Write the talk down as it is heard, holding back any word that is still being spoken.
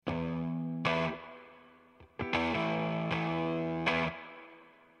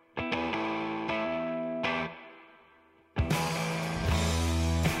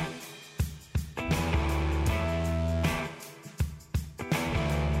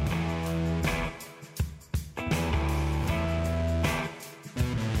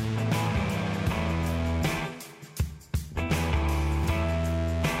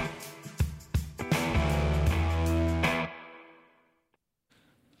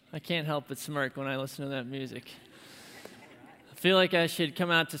I can't help but smirk when I listen to that music. I feel like I should come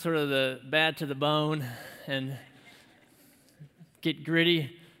out to sort of the bad to the bone and get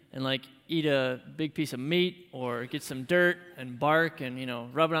gritty and like eat a big piece of meat or get some dirt and bark and,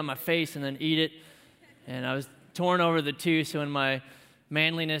 rub it on my face and then eat it. And I was torn over the two, so in my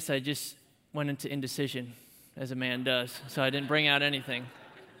manliness, I just went into indecision, as a man does. So I didn't bring out anything.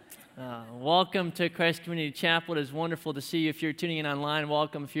 Welcome to Christ Community Chapel. It is wonderful to see you. If you're tuning in online,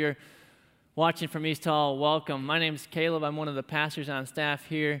 welcome. If you're watching from East Hall, welcome. My name is Caleb. I'm one of the pastors on staff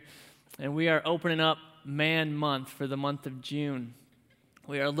here, and we are opening up Man Month for the month of June.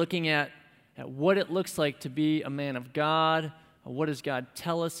 We are looking at what it looks like to be a man of God. What does God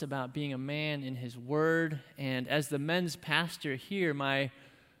tell us about being a man in His Word? And as the men's pastor here, my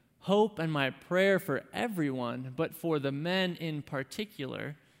hope and my prayer for everyone, but for the men in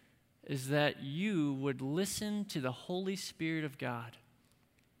particular, is that you would listen to the Holy Spirit of God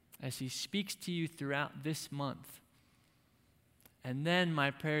as He speaks to you throughout this month. And then my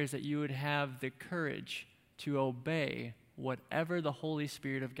prayer is that you would have the courage to obey whatever the Holy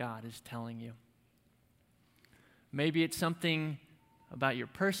Spirit of God is telling you. Maybe it's something about your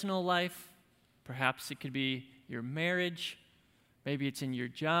personal life. Perhaps it could be your marriage. Maybe it's in your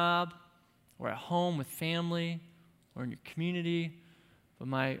job or at home with family or in your community. But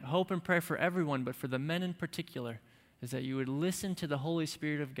my hope and prayer for everyone, but for the men in particular, is that you would listen to the Holy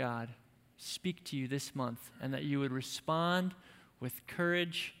Spirit of God speak to you this month, and that you would respond with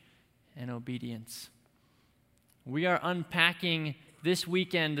courage and obedience. We are unpacking this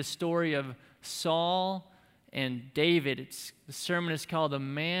weekend the story of Saul and David. The sermon is called A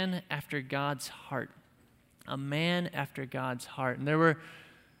Man After God's Heart. A man after God's heart. And there were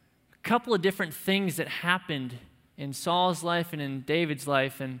a couple of different things that happened in Saul's life and in David's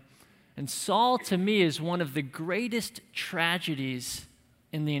life. And Saul, to me, is one of the greatest tragedies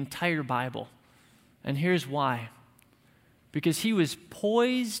in the entire Bible. And here's why. Because he was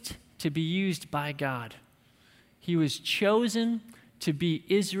poised to be used by God. He was chosen to be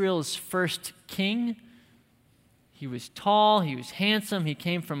Israel's first king. He was tall, he was handsome, he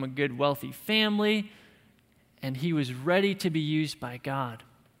came from a good, wealthy family, and he was ready to be used by God.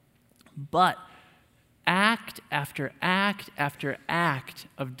 But act after act after act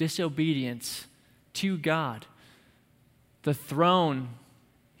of disobedience to God, the throne,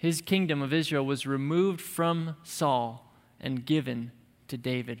 his kingdom of Israel, was removed from Saul and given to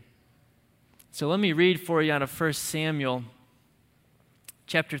David. So let me read for you out of 1 Samuel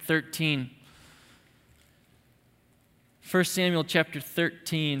chapter 13. 1 Samuel chapter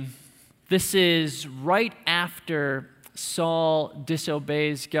 13. This is right after Saul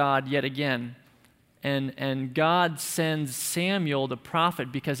disobeys God yet again. And God sends Samuel the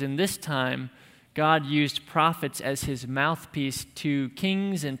prophet, because in this time, God used prophets as His mouthpiece to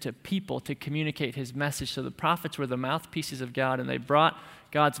kings and to people to communicate His message. So the prophets were the mouthpieces of God, and they brought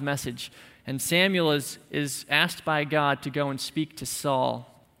God's message. And Samuel is asked by God to go and speak to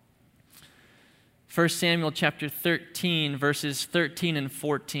Saul. 1 Samuel chapter 13, verses 13 and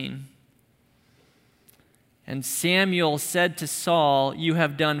 14. And Samuel said to Saul, "You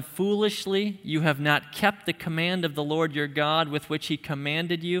have done foolishly. You have not kept the command of the Lord your God with which He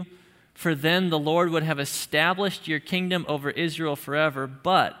commanded you. For then the Lord would have established your kingdom over Israel forever.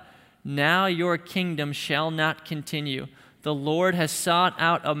 But now your kingdom shall not continue. The Lord has sought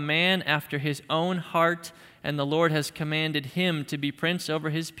out a man after His own heart, and the Lord has commanded him to be prince over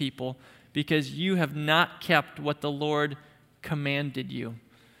His people, because you have not kept what the Lord commanded you."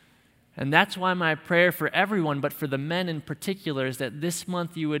 And that's why my prayer for everyone, but for the men in particular, is that this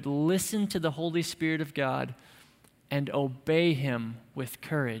month you would listen to the Holy Spirit of God and obey Him with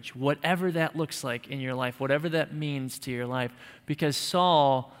courage, whatever that looks like in your life, whatever that means to your life, because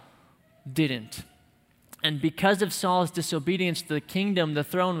Saul didn't. And because of Saul's disobedience to the kingdom, the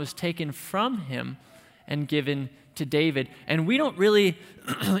throne was taken from him and given to David. And we don't really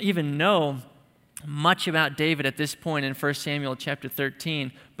even know much about David at this point in 1 Samuel chapter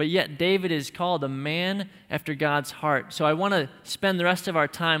 13, but yet David is called a man after God's heart. So I want to spend the rest of our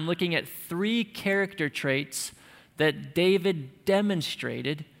time looking at 3 character traits that David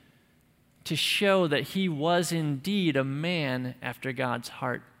demonstrated to show that he was indeed a man after God's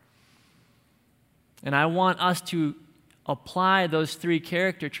heart. And I want us to apply those 3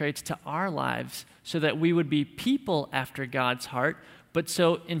 character traits to our lives so that we would be people after God's heart, but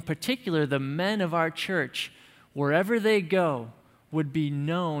so in particular the men of our church, wherever they go, would be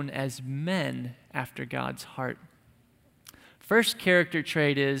known as men after God's heart. First character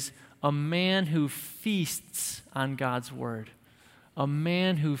trait is a man who feasts on God's word. A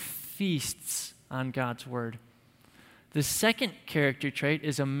man who feasts on God's word. The second character trait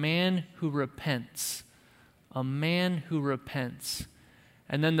is a man who repents. A man who repents.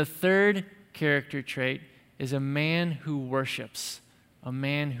 And then the third character trait is a man who worships. A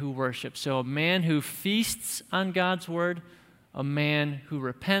man who worships. So a man who feasts on God's word, a man who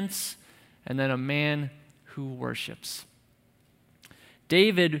repents, and then a man who worships.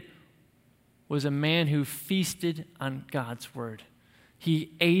 David was a man who feasted on God's word.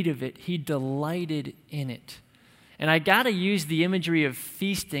 He ate of it. He delighted in it. And I got to use the imagery of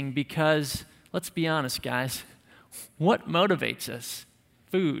feasting because, let's be honest, guys, what motivates us?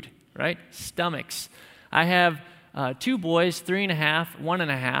 Food, right? Stomachs. I have 2 boys, 3.5,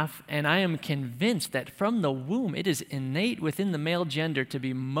 1.5, and I am convinced that from the womb, it is innate within the male gender to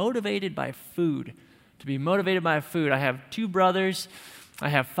be motivated by food. To be motivated by food. I have 2 brothers. I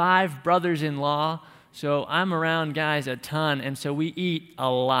have 5 brothers-in-law. So I'm around guys a ton, and so we eat a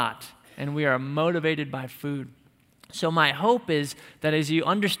lot, and we are motivated by food. So my hope is that as you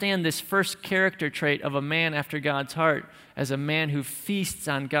understand this first character trait of a man after God's heart, as a man who feasts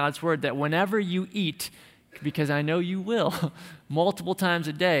on God's word, that whenever you eat, because I know you will, multiple times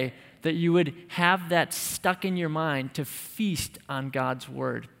a day, that you would have that stuck in your mind to feast on God's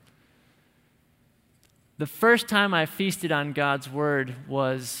word. The first time I feasted on God's word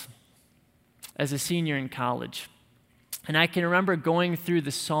was as a senior in college. And I can remember going through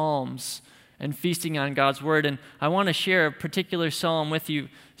the Psalms and feasting on God's word. And I want to share a particular psalm with you,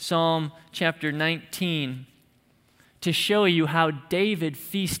 Psalm chapter 19, to show you how David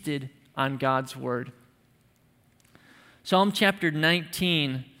feasted on God's word. Psalm chapter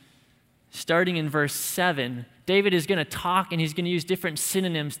 19, starting in verse 7, David is going to talk and he's going to use different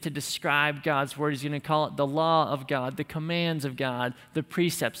synonyms to describe God's word. He's going to call it the law of God, the commands of God, the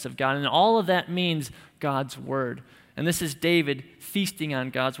precepts of God. And all of that means God's word. And this is David feasting on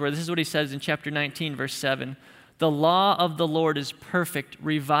God's word. This is what he says in chapter 19, verse 7. The law of the Lord is perfect,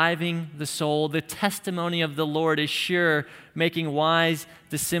 reviving the soul. The testimony of the Lord is sure, making wise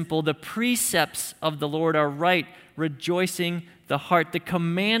the simple. The precepts of the Lord are right, rejoicing the heart. The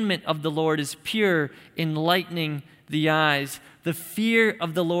commandment of the Lord is pure, enlightening the eyes. The fear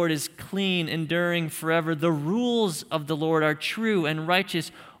of the Lord is clean, enduring forever. The rules of the Lord are true and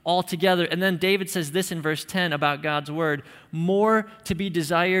righteous altogether. And then David says this in verse 10 about God's word. More to be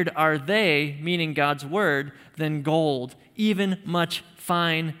desired are they, meaning God's word, than gold, even much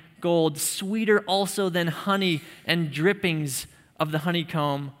fine gold, sweeter also than honey and drippings of the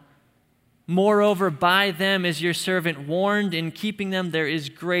honeycomb. Moreover, by them is your servant warned. In keeping them there is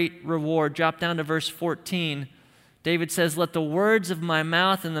great reward. Drop down to verse 14. David says, let the words of my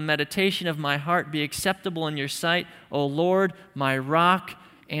mouth and the meditation of my heart be acceptable in your sight, O Lord, my rock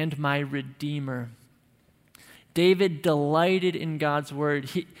and my redeemer. David delighted in God's word.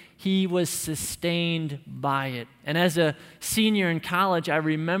 He was sustained by it. And as a senior in college, I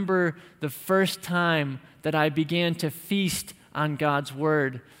remember the first time that I began to feast on God's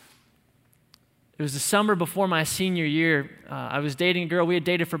word. It was the summer before my senior year. I was dating a girl. We had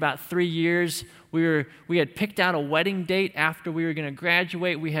dated for about 3 years. We had picked out a wedding date after we were going to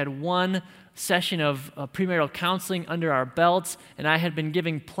graduate. We had one session of premarital counseling under our belts, and I had been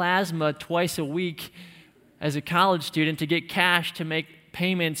giving plasma twice a week as a college student to get cash to make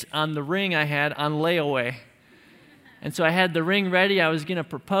payments on the ring I had on layaway. And so I had the ring ready. I was going to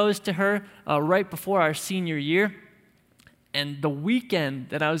propose to her right before our senior year. And the weekend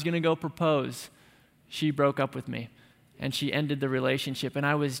that I was going to go propose, she broke up with me, and she ended the relationship. And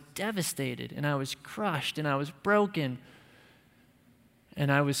I was devastated, and I was crushed, and I was broken,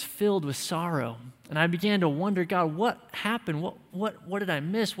 and I was filled with sorrow. And I began to wonder, God, what happened? What did I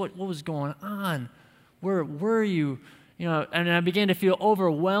miss? What was going on? Where were you? And I began to feel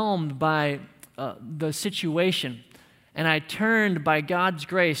overwhelmed by the situation. And I turned, by God's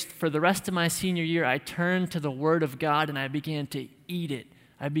grace, for the rest of my senior year, I turned to the Word of God, and I began to eat it.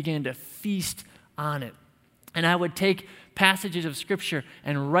 I began to feast on it. And I would take passages of Scripture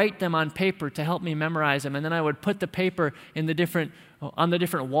and write them on paper to help me memorize them. And then I would put the paper on the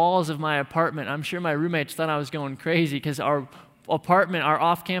different walls of my apartment. I'm sure my roommates thought I was going crazy because our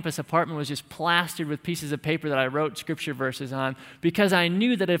off-campus apartment was just plastered with pieces of paper that I wrote Scripture verses on, because I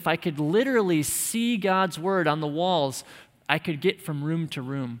knew that if I could literally see God's Word on the walls, I could get from room to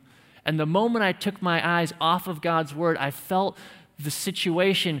room. And the moment I took my eyes off of God's Word, I felt the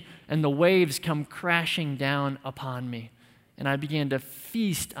situation and the waves come crashing down upon me. And I began to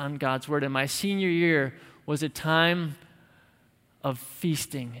feast on God's Word. And my senior year was a time of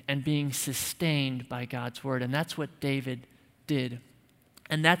feasting and being sustained by God's Word. And that's what David did.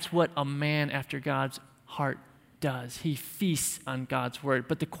 And that's what a man after God's heart does. He feasts on God's Word.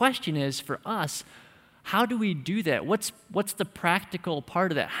 But the question is, for us, How do we do that? What's the practical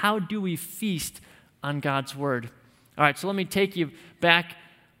part of that? How do we feast on God's word? All right, so let me take you back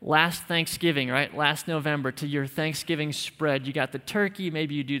last Thanksgiving, right? Last November to your Thanksgiving spread. You got the turkey,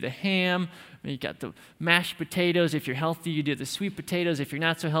 maybe you do the ham, maybe you got the mashed potatoes. If you're healthy, you do the sweet potatoes. If you're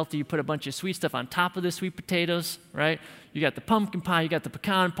not so healthy, you put a bunch of sweet stuff on top of the sweet potatoes, right? You got the pumpkin pie, you got the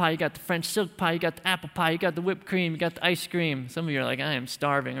pecan pie, you got the French silk pie, you got the apple pie, you got the whipped cream, you got the ice cream. Some of you are like, I am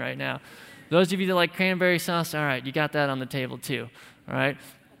starving right now. Those of you that like cranberry sauce, all right, you got that on the table too, all right?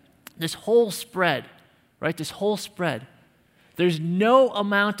 This whole spread, right? This whole spread. There's no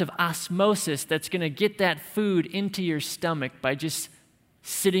amount of osmosis that's going to get that food into your stomach by just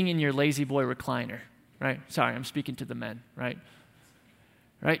sitting in your lazy boy recliner, right? Sorry, I'm speaking to the men, right?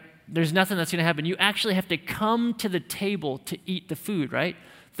 Right? There's nothing that's going to happen. You actually have to come to the table to eat the food, right?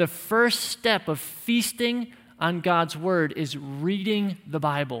 The first step of feasting on God's word is reading the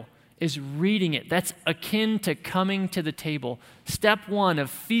Bible, is reading it. That's akin to coming to the table. Step one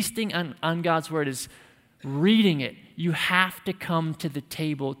of feasting on God's word is reading it. You have to come to the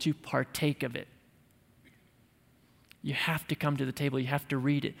table to partake of it. You have to come to the table. You have to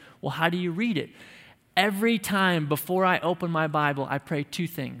read it. Well, how do you read it? Every time before I open my Bible, I pray two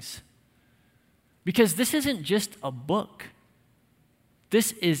things. Because this isn't just a book.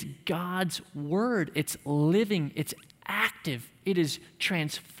 This is God's word. It's living. It's active. It is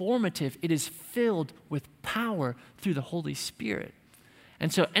transformative. It is filled with power through the Holy Spirit.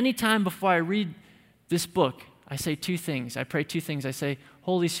 And so anytime before I read this book, I say two things. I pray two things. I say,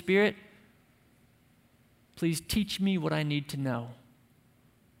 Holy Spirit, please teach me what I need to know.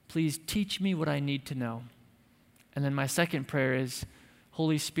 Please teach me what I need to know. And then my second prayer is,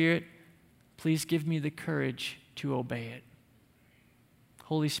 Holy Spirit, please give me the courage to obey it.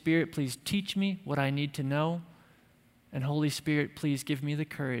 Holy Spirit, please teach me what I need to know. And Holy Spirit, please give me the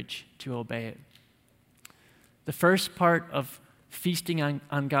courage to obey it. The first part of feasting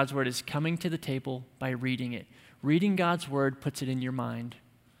on God's word is coming to the table by reading it. Reading God's word puts it in your mind.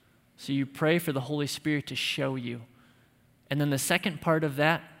 So you pray for the Holy Spirit to show you. And then the second part of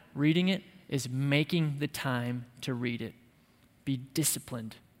that, reading it, is making the time to read it. Be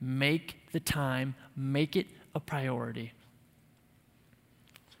disciplined. Make the time. Make it a priority.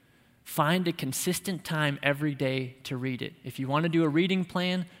 Find a consistent time every day to read it. If you want to do a reading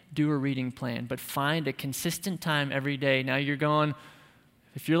plan, do a reading plan. But find a consistent time every day. Now you're going,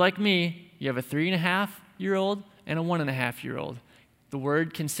 if you're like me, you have a 3.5-year-old and a 1.5-year-old. The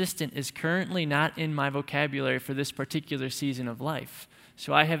word consistent is currently not in my vocabulary for this particular season of life.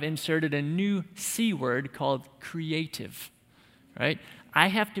 So I have inserted a new C word called creative, right? I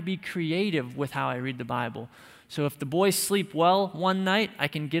have to be creative with how I read the Bible. So if the boys sleep well one night, I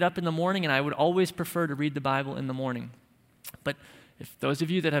can get up in the morning, and I would always prefer to read the Bible in the morning. But if those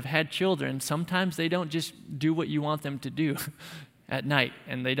of you that have had children, sometimes they don't just do what you want them to do at night,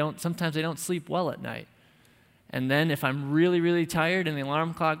 and sometimes they don't sleep well at night. And then if I'm really, really tired and the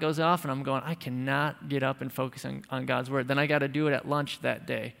alarm clock goes off and I'm going, I cannot get up and focus on God's word, then I got to do it at lunch that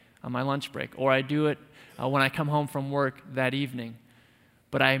day on my lunch break, or I do it when I come home from work that evening.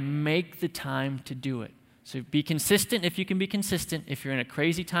 But I make the time to do it. So be consistent if you can be consistent. If you're in a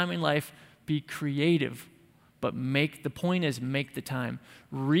crazy time in life, be creative. But the point is, make the time.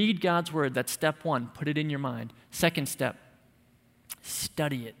 Read God's word. That's step one. Put it in your mind. Second step,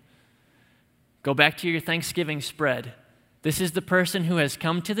 study it. Go back to your Thanksgiving spread. This is the person who has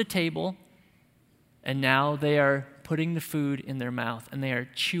come to the table, and now they are putting the food in their mouth, and they are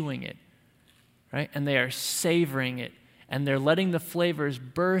chewing it, right? And they are savoring it, and they're letting the flavors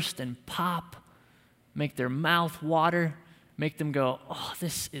burst and pop, make their mouth water, make them go, oh,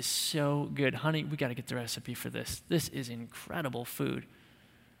 this is so good. Honey, we got to get the recipe for this. This is incredible food,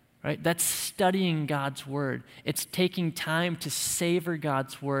 right? That's studying God's word. It's taking time to savor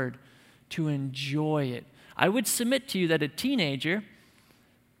God's word, to enjoy it. I would submit to you that teenagers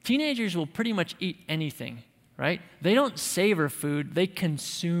will pretty much eat anything, right? They don't savor food, they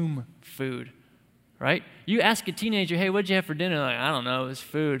consume food, right? You ask a teenager, hey, what'd you have for dinner? They're like, I don't know, it was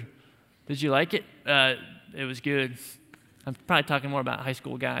food. Did you like it? It was good. I'm probably talking more about high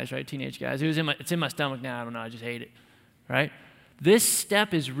school guys, right? Teenage guys. It's in my stomach now. I don't know. I just ate it, right? This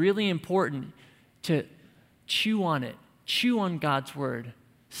step is really important to chew on it. Chew on God's word.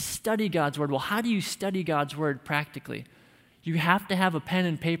 Study God's word. Well, how do you study God's word practically? You have to have a pen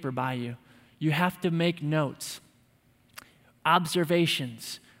and paper by you. You have to make notes,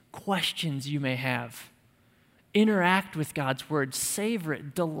 observations, questions you may have. Interact with God's word. Savor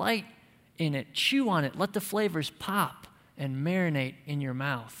it. Delight in it. Chew on it. Let the flavors pop and marinate in your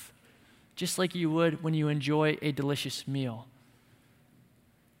mouth, just like you would when you enjoy a delicious meal.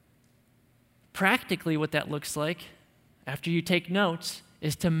 Practically, what that looks like, after you take notes,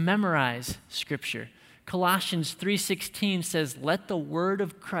 is to memorize Scripture. Colossians 3:16 says, "Let the word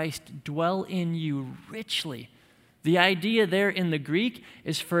of Christ dwell in you richly." The idea there in the Greek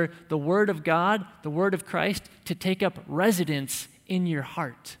is for the word of God, the word of Christ, to take up residence in your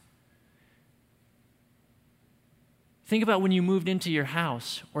heart. Think about when you moved into your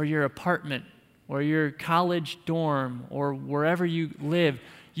house or your apartment or your college dorm or wherever you live.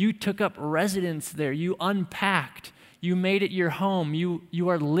 You took up residence there. You unpacked. You made it your home. You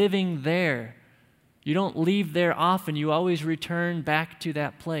are living there. You don't leave there often. You always return back to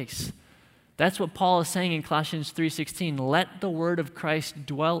that place. That's what Paul is saying in Colossians 3:16. Let the word of Christ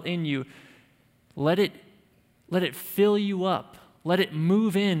dwell in you. Let it fill you up. Let it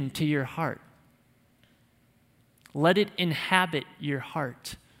move into your heart. Let it inhabit your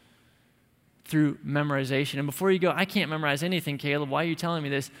heart through memorization. And before you go, I can't memorize anything, Caleb. Why are you telling me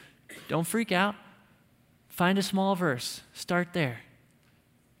this? Don't freak out. Find a small verse. Start there.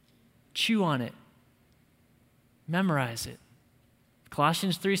 Chew on it. Memorize it.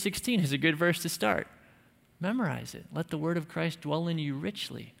 Colossians 3:16 is a good verse to start. Memorize it. Let the word of Christ dwell in you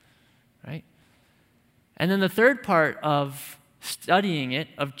richly, right? And then the third part of studying it,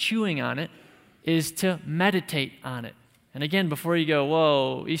 of chewing on it, is to meditate on it. And again, before you go,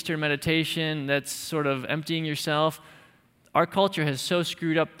 whoa, Eastern meditation, that's sort of emptying yourself. Our culture has so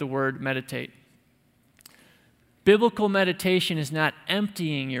screwed up the word meditate. Biblical meditation is not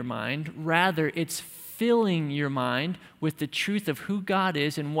emptying your mind. Rather, it's filling your mind with the truth of who God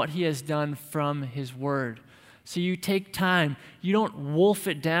is and what he has done from his word. So you take time. You don't wolf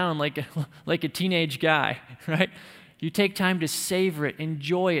it down like a teenage guy, right? You take time to savor it,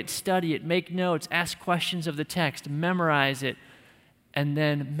 enjoy it, study it, make notes, ask questions of the text, memorize it, and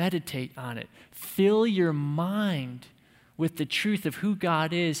then meditate on it. Fill your mind with the truth of who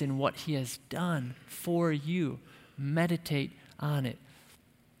God is and what he has done for you. Meditate on it.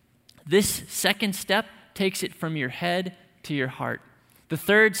 This second step takes it from your head to your heart. The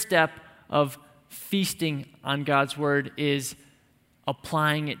third step of feasting on God's word is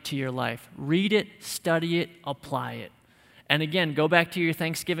applying it to your life. Read it, study it, apply it. And again, go back to your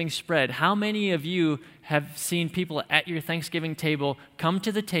Thanksgiving spread. How many of you have seen people at your Thanksgiving table come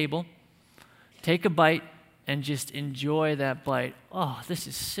to the table, take a bite, and just enjoy that bite? Oh, this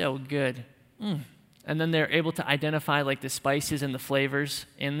is so good. And then they're able to identify like the spices and the flavors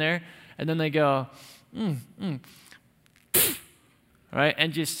in there. And then they go, right?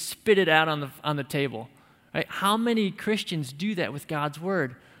 And just spit it out on the table. Right? How many Christians do that with God's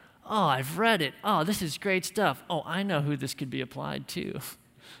word? Oh, I've read it. Oh, this is great stuff. Oh, I know who this could be applied to.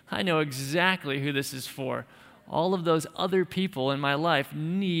 I know exactly who this is for. All of those other people in my life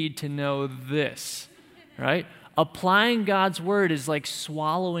need to know this, right? Applying God's word is like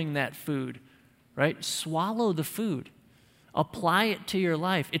swallowing that food, right? Swallow the food. Apply it to your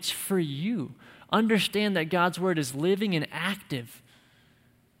life. It's for you. Understand that God's word is living and active,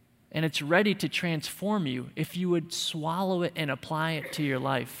 and it's ready to transform you if you would swallow it and apply it to your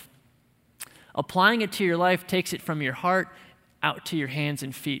life. Applying it to your life takes it from your heart out to your hands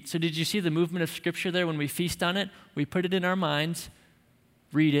and feet. So did you see the movement of Scripture there when we feast on it? We put it in our minds,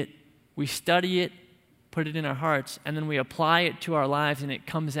 read it, we study it, put it in our hearts, and then we apply it to our lives, and it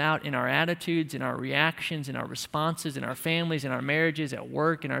comes out in our attitudes, in our reactions, in our responses, in our families, in our marriages, at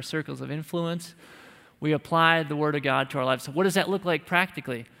work, in our circles of influence. We apply the Word of God to our lives. So what does that look like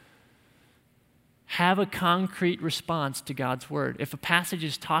practically? Have a concrete response to God's Word. If a passage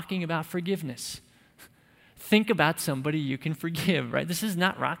is talking about forgiveness, think about somebody you can forgive, right? This is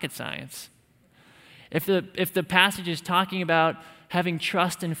not rocket science. If the passage is talking about having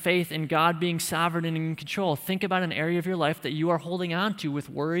trust and faith in God being sovereign and in control, think about an area of your life that you are holding on to with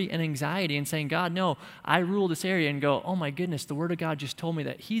worry and anxiety and saying, God, no, I rule this area, and go, oh my goodness, the Word of God just told me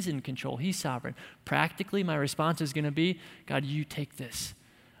that He's in control, He's sovereign. Practically, my response is going to be, God, you take this.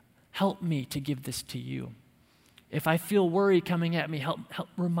 Help me to give this to you. If I feel worry coming at me, help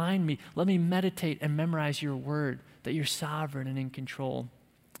remind me. Let me meditate and memorize your word, that you're sovereign and in control.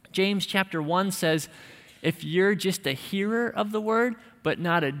 James chapter 1 says, if you're just a hearer of the word, but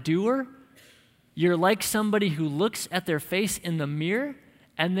not a doer, you're like somebody who looks at their face in the mirror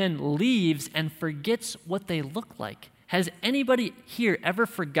and then leaves and forgets what they look like. Has anybody here ever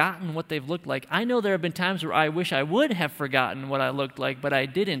forgotten what they've looked like? I know there have been times where I wish I would have forgotten what I looked like, but I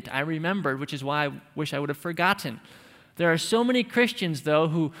didn't. I remembered, which is why I wish I would have forgotten. There are so many Christians, though,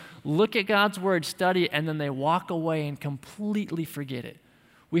 who look at God's word, study it, and then they walk away and completely forget it.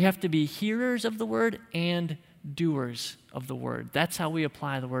 We have to be hearers of the word and doers of the word. That's how we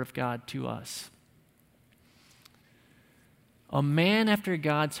apply the word of God to us. A man after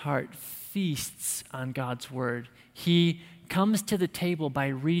God's heart feasts on God's word. He comes to the table by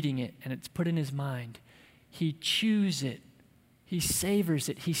reading it, and it's put in his mind. He chews it. He savors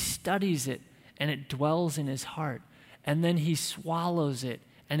it. He studies it, and it dwells in his heart. And then he swallows it,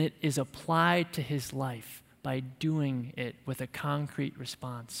 and it is applied to his life by doing it with a concrete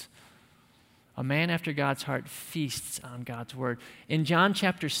response. A man after God's heart feasts on God's word. In John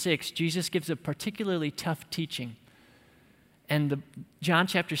chapter 6, Jesus gives a particularly tough teaching. And John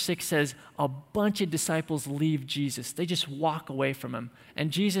chapter 6 says a bunch of disciples leave Jesus. They just walk away from him.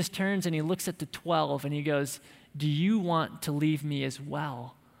 And Jesus turns and he looks at the 12 and he goes, "Do you want to leave me as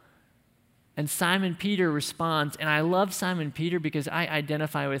well?" And Simon Peter responds, and I love Simon Peter because I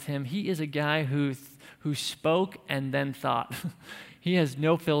identify with him. He is a guy who spoke and then thought. He has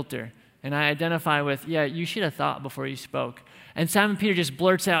no filter. And I identify with, yeah, you should have thought before you spoke. And Simon Peter just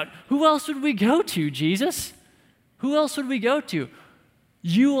blurts out, "Who else would we go to, Jesus? Who else would we go to?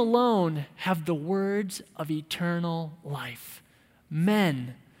 You alone have the words of eternal life."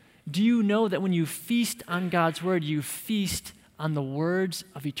 Men, do you know that when you feast on God's word, you feast on the words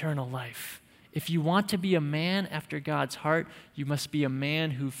of eternal life? If you want to be a man after God's heart, you must be a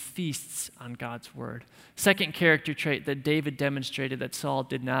man who feasts on God's word. Second character trait that David demonstrated that Saul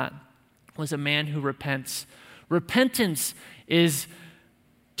did not was a man who repents. Repentance is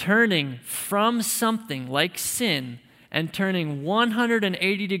turning from something like sin and turning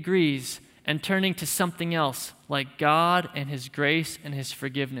 180 degrees and turning to something else like God and his grace and his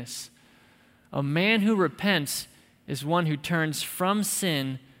forgiveness. A man who repents is one who turns from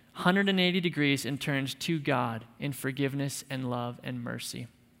sin 180 degrees and turns to God in forgiveness and love and mercy,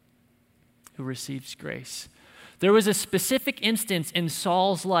 who receives grace. There was a specific instance in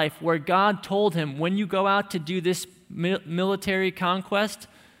Saul's life where God told him, when you go out to do this military conquest,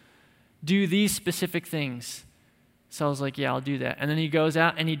 do these specific things. Saul's like, yeah, I'll do that. And then he goes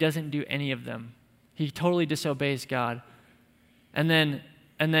out and he doesn't do any of them. He totally disobeys God. And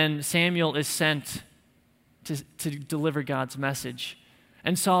then Samuel is sent to deliver God's message.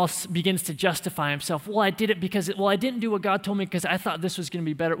 And Saul begins to justify himself. Well, I did it because, I didn't do what God told me because I thought this was going to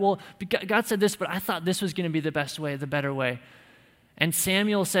be better. Well, God said this, but I thought this was going to be the best way, the better way. And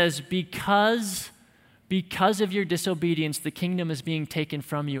Samuel says, because of your disobedience, the kingdom is being taken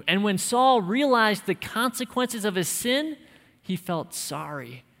from you. And when Saul realized the consequences of his sin, he felt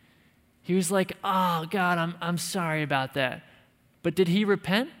sorry. He was like, oh, God, I'm sorry about that. But did he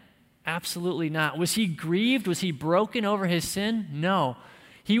repent? Absolutely not. Was he grieved? Was he broken over his sin? No.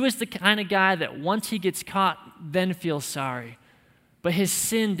 He was the kind of guy that once he gets caught, then feels sorry. But his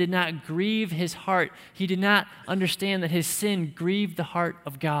sin did not grieve his heart. He did not understand that his sin grieved the heart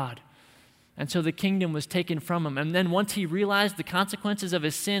of God. And so the kingdom was taken from him. And then once he realized the consequences of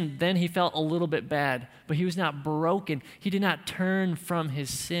his sin, then he felt a little bit bad. But he was not broken. He did not turn from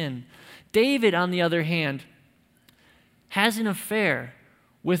his sin. David, on the other hand, has an affair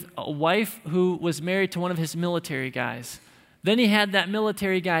with a wife who was married to one of his military guys. Then he had that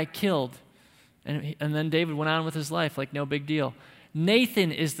military guy killed. And then David went on with his life like no big deal.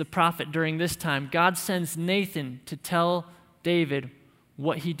 Nathan is the prophet during this time. God sends Nathan to tell David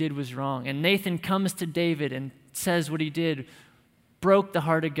what he did was wrong. And Nathan comes to David and says what he did broke the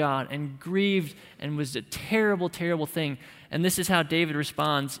heart of God and grieved and was a terrible, terrible thing. And this is how David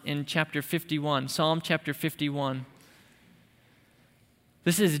responds in chapter 51, Psalm chapter 51.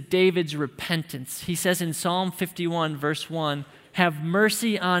 This is David's repentance. He says in Psalm 51, verse 1, "Have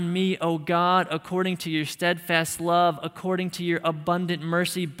mercy on me, O God, according to your steadfast love, according to your abundant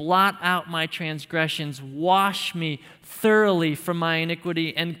mercy. Blot out my transgressions. Wash me thoroughly from my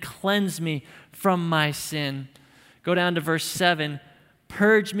iniquity and cleanse me from my sin." Go down to verse 7.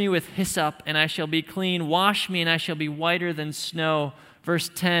 "Purge me with hyssop, and I shall be clean. Wash me, and I shall be whiter than snow."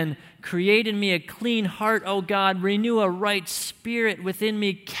 Verse 10, "Create in me a clean heart, O God. Renew a right spirit within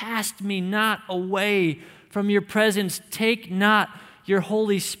me. Cast me not away from your presence. Take not your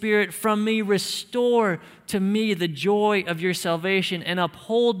Holy Spirit from me. Restore to me the joy of your salvation and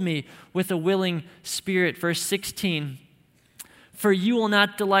uphold me with a willing spirit." Verse 16, "For you will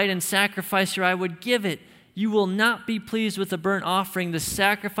not delight in sacrifice, or I would give it. You will not be pleased with a burnt offering. The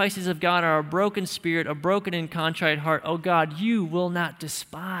sacrifices of God are a broken spirit, a broken and contrite heart. O God, you will not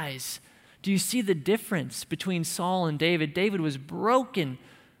despise." Do you see the difference between Saul and David? David was broken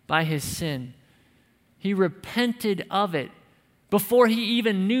by his sin. He repented of it. Before he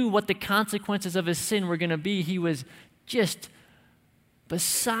even knew what the consequences of his sin were going to be, he was just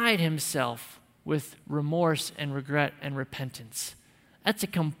beside himself with remorse and regret and repentance. That's a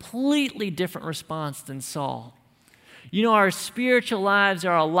completely different response than Saul. You know, our spiritual lives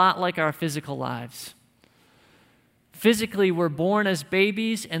are a lot like our physical lives. Physically, we're born as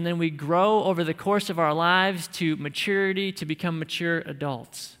babies, and then we grow over the course of our lives to maturity, to become mature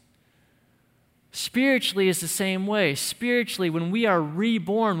adults. Spiritually is the same way. Spiritually, when we are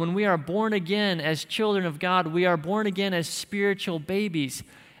reborn, when we are born again as children of God, we are born again as spiritual babies.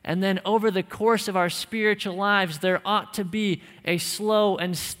 And then over the course of our spiritual lives, there ought to be a slow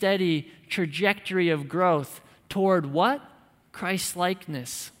and steady trajectory of growth toward what?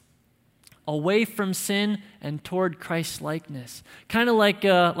 Christ-likeness. Away from sin and toward Christ-likeness. Kind of like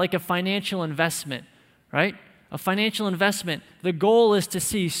a financial investment, right? A financial investment, the goal is to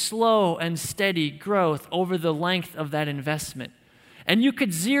see slow and steady growth over the length of that investment. And you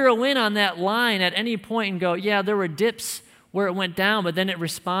could zero in on that line at any point and go, yeah, there were dips where it went down, but then it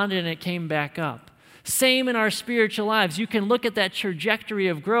responded and it came back up. Same in our spiritual lives. You can look at that trajectory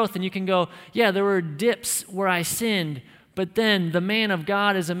of growth and you can go, yeah, there were dips where I sinned, but then the man of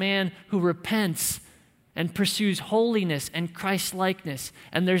God is a man who repents and pursues holiness and Christ-likeness.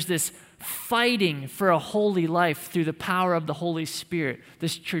 And there's this fighting for a holy life through the power of the Holy Spirit,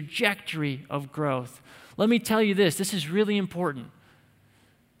 this trajectory of growth. Let me tell you this is really important.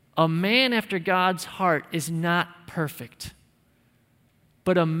 A man after God's heart is not perfect,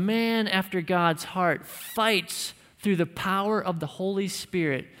 but a man after God's heart fights through the power of the Holy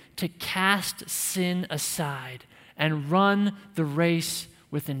Spirit to cast sin aside and run the race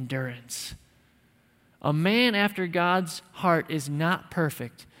with endurance. A man after God's heart is not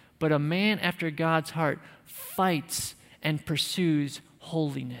perfect, but a man after God's heart fights and pursues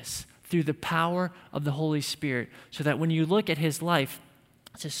holiness through the power of the Holy Spirit, so that when you look at his life,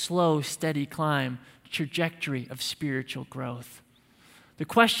 it's a slow, steady climb, trajectory of spiritual growth. The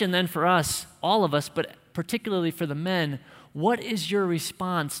question then for us, all of us, but particularly for the men, what is your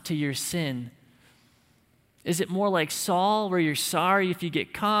response to your sin? Is it more like Saul, where you're sorry if you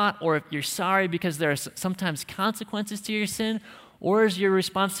get caught, or if you're sorry because there are sometimes consequences to your sin? Or is your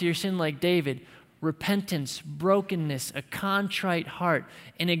response to your sin like David? Repentance, brokenness, a contrite heart,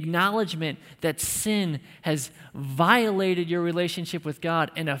 an acknowledgement that sin has violated your relationship with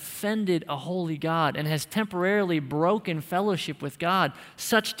God and offended a holy God and has temporarily broken fellowship with God,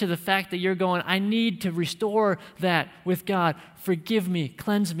 such to the fact that you're going, I need to restore that with God. Forgive me,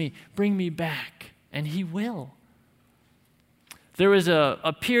 cleanse me, bring me back. And he will. There was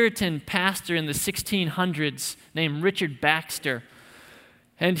a Puritan pastor in the 1600s named Richard Baxter,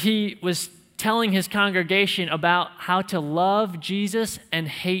 and he was telling his congregation about how to love Jesus and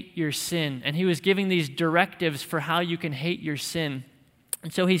hate your sin. And he was giving these directives for how you can hate your sin.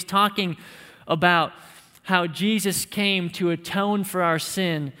 And so he's talking about how Jesus came to atone for our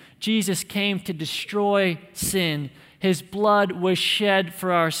sin. Jesus came to destroy sin. His blood was shed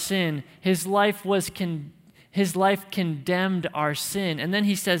for our sin. His life condemned our sin. And then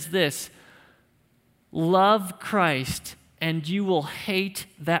he says this, love Christ and you will hate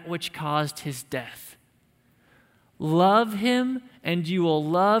that which caused his death. Love him and you will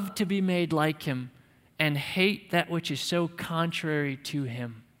love to be made like him and hate that which is so contrary to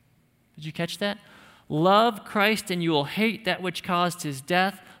him. Did you catch that? Love Christ and you will hate that which caused his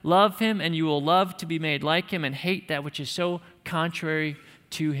death. Love him and you will love to be made like him and hate that which is so contrary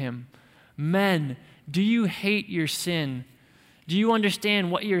to him. Men, do you hate your sin? Do you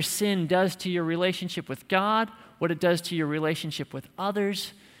understand what your sin does to your relationship with God, what it does to your relationship with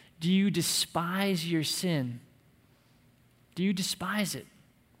others? Do you despise your sin? Do you despise it?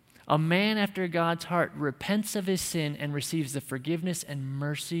 A man after God's heart repents of his sin and receives the forgiveness and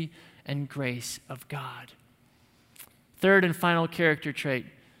mercy and grace of God. Third and final character trait,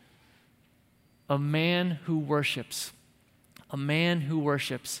 a man who worships. A man who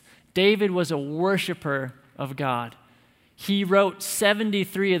worships. David was a worshiper of God. He wrote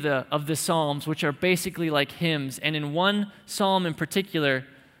 73 of the Psalms, which are basically like hymns. And in one psalm in particular,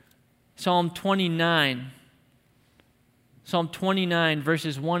 Psalm 29,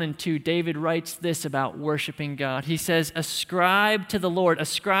 verses 1 and 2, David writes this about worshiping God. He says, ascribe to the Lord.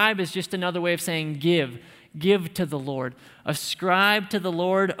 Ascribe is just another way of saying give. Give to the Lord. Ascribe to the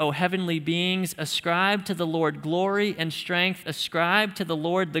Lord, O heavenly beings. Ascribe to the Lord glory and strength. Ascribe to the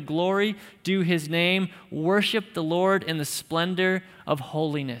Lord the glory due his name. Worship the Lord in the splendor of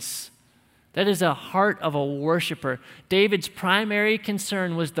holiness. That is a heart of a worshiper. David's primary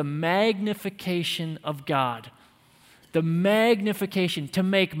concern was the magnification of God. The magnification, to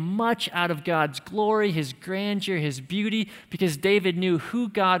make much out of God's glory, his grandeur, his beauty, because David knew who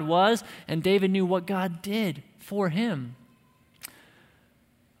God was and David knew what God did for him.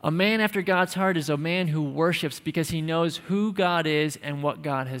 A man after God's heart is a man who worships because he knows who God is and what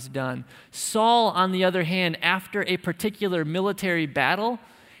God has done. Saul, on the other hand, after a particular military battle,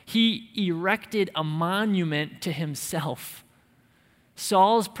 He erected a monument to himself.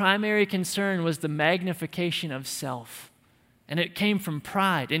 Saul's primary concern was the magnification of self, and it came from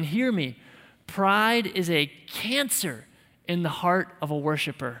pride. And hear me, pride is a cancer in the heart of a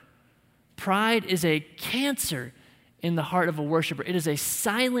worshiper. Pride is a cancer in the heart of a worshiper. It is a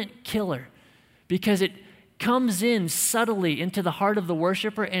silent killer because it comes in subtly into the heart of the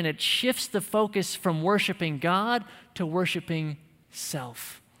worshiper, and it shifts the focus from worshiping God to worshiping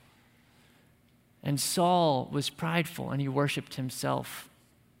self. And Saul was prideful, and he worshiped himself.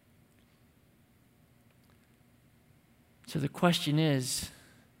 So the question is,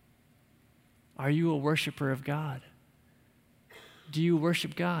 are you a worshiper of God? Do you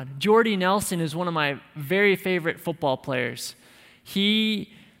worship God? Jordy Nelson is one of my very favorite football players.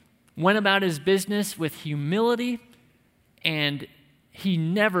 He went about his business with humility, and he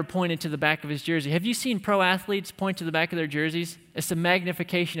never pointed to the back of his jersey. Have you seen pro athletes point to the back of their jerseys? It's a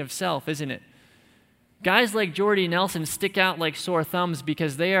magnification of self, isn't it? Guys like Jordy Nelson stick out like sore thumbs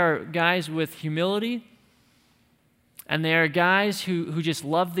because they are guys with humility, and they are guys who just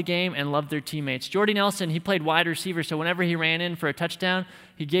love the game and love their teammates. Jordy Nelson, he played wide receiver, so whenever he ran in for a touchdown,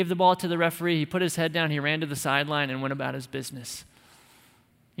 he gave the ball to the referee, he put his head down, he ran to the sideline and went about his business.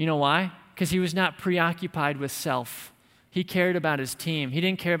 You know why? Because he was not preoccupied with self. He cared about his team. He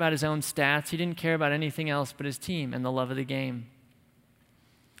didn't care about his own stats. He didn't care about anything else but his team and the love of the game.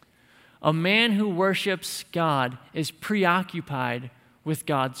 A man who worships God is preoccupied with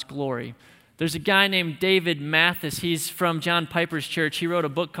God's glory. There's a guy named David Mathis. He's from John Piper's church. He wrote a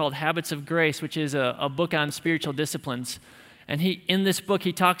book called Habits of Grace, which is a book on spiritual disciplines. And in this book,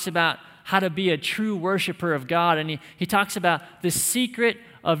 he talks about how to be a true worshiper of God. And he talks about the secret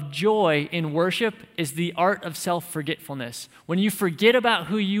of joy in worship is the art of self-forgetfulness. When you forget about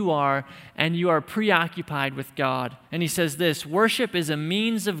who you are and you are preoccupied with God. And he says this, worship is a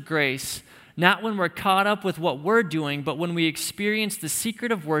means of grace, not when we're caught up with what we're doing, but when we experience the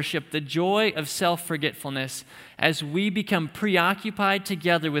secret of worship, the joy of self-forgetfulness, as we become preoccupied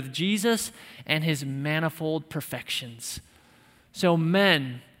together with Jesus and his manifold perfections. So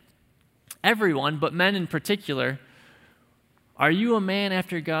men, everyone, but men in particular, are you a man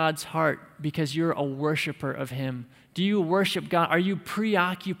after God's heart because you're a worshiper of him? Do you worship God? Are you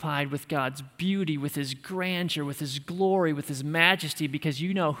preoccupied with God's beauty, with his grandeur, with his glory, with his majesty, because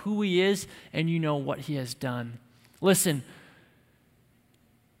you know who he is and you know what he has done? Listen,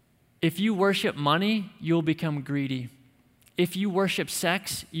 if you worship money, you'll become greedy. If you worship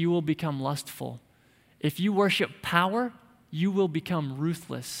sex, you will become lustful. If you worship power, you will become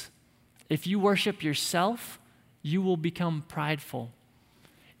ruthless. If you worship yourself, you will become prideful.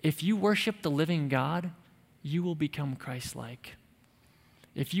 If you worship the living God, you will become Christ-like.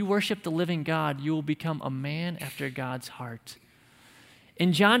 If you worship the living God, you will become a man after God's heart.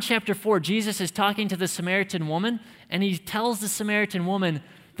 In John chapter 4, Jesus is talking to the Samaritan woman, and he tells the Samaritan woman,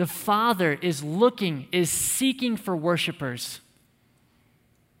 the Father is seeking for worshipers.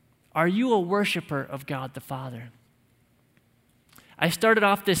 Are you a worshiper of God the Father? I started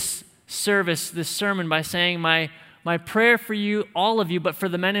off this sermon by saying my prayer for you, all of you, but for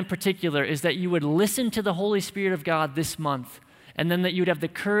the men in particular, is that you would listen to the Holy Spirit of God this month, and then that you would have the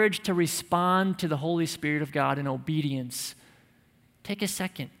courage to respond to the Holy Spirit of God in obedience. Take a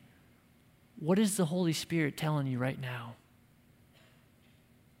second. What is the Holy Spirit telling you right now?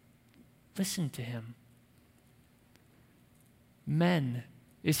 Listen to him. Men,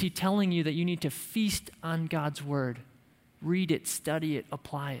 is he telling you that you need to feast on God's word? Read it, study it,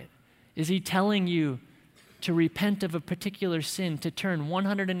 apply it. Is he telling you to repent of a particular sin, to turn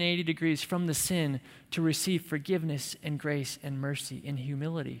 180 degrees from the sin to receive forgiveness and grace and mercy in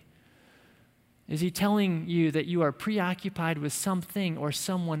humility? Is he telling you that you are preoccupied with something or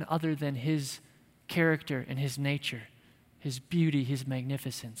someone other than his character and his nature, his beauty, his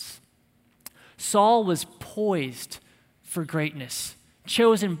magnificence? Saul was poised for greatness,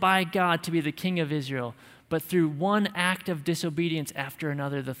 chosen by God to be the king of Israel. But through one act of disobedience after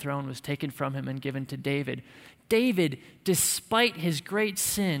another, the throne was taken from him and given to David. David, despite his great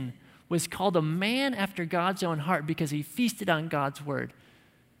sin, was called a man after God's own heart because he feasted on God's word.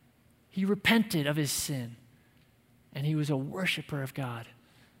 He repented of his sin, and he was a worshiper of God.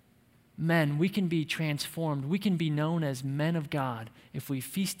 Men, we can be transformed. We can be known as men of God if we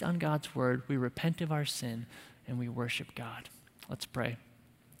feast on God's word, we repent of our sin, and we worship God. Let's pray.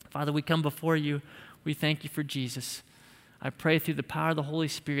 Father, we come before you. We thank you for Jesus. I pray through the power of the Holy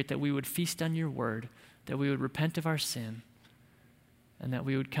Spirit that we would feast on your word, that we would repent of our sin, and that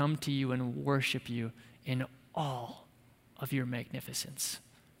we would come to you and worship you in all of your magnificence.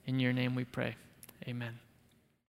 In your name we pray. Amen.